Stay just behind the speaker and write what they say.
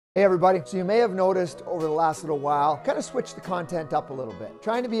Hey everybody, so you may have noticed over the last little while, kind of switched the content up a little bit.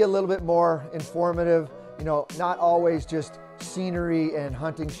 Trying to be a little bit more informative, not always just scenery and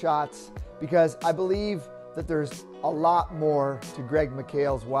hunting shots, because I believe that there's a lot more to Greg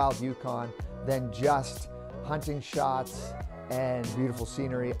McHale's Wild Yukon than just hunting shots and beautiful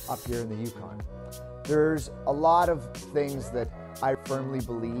scenery up here in the Yukon. There's a lot of things that I firmly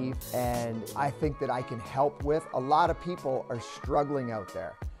believe and I think that I can help with. A lot of people are struggling out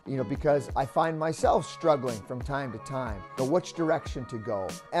there. Because I find myself struggling from time to time. So which direction to go?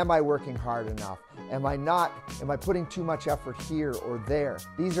 Am I working hard enough? Am I putting too much effort here or there?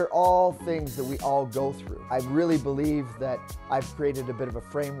 These are all things that we all go through. I really believe that I've created a bit of a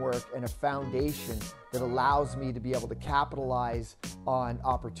framework and a foundation that allows me to be able to capitalize on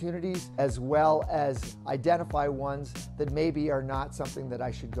opportunities as well as identify ones that maybe are not something that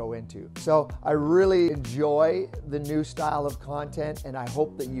I should go into. So I really enjoy the new style of content and I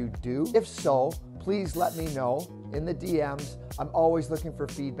hope that you do. If so, please let me know in the DMs. I'm always looking for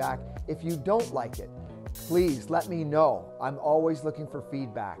feedback. If you don't like it, please let me know. I'm always looking for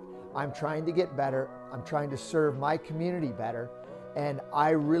feedback. I'm trying to get better. I'm trying to serve my community better. And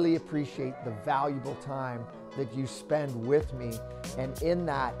I really appreciate the valuable time that you spend with me. And in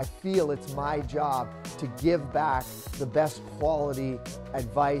that, I feel it's my job to give back the best quality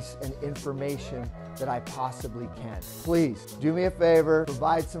advice and information that I possibly can. Please do me a favor,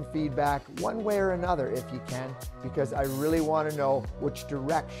 provide some feedback one way or another if you can, because I really want to know which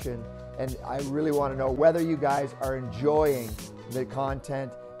direction and I really want to know whether you guys are enjoying the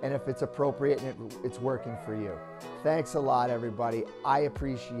content and if it's appropriate and it's working for you. Thanks a lot, everybody. I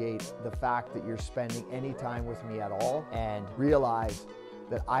appreciate the fact that you're spending any time with me at all, and realize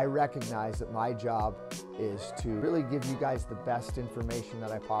that I recognize that my job is to really give you guys the best information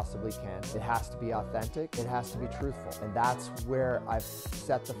that I possibly can. It has to be authentic, it has to be truthful, and that's where I've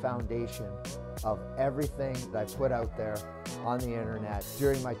set the foundation of everything that I put out there on the internet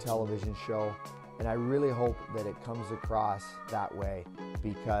during my television show. And I really hope that it comes across that way,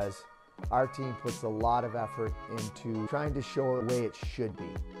 because our team puts a lot of effort into trying to show the way it should be.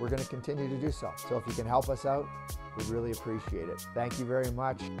 We're going to continue to do so. So if you can help us out, we'd really appreciate it. Thank you very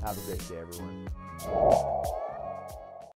much. Have a great day, everyone.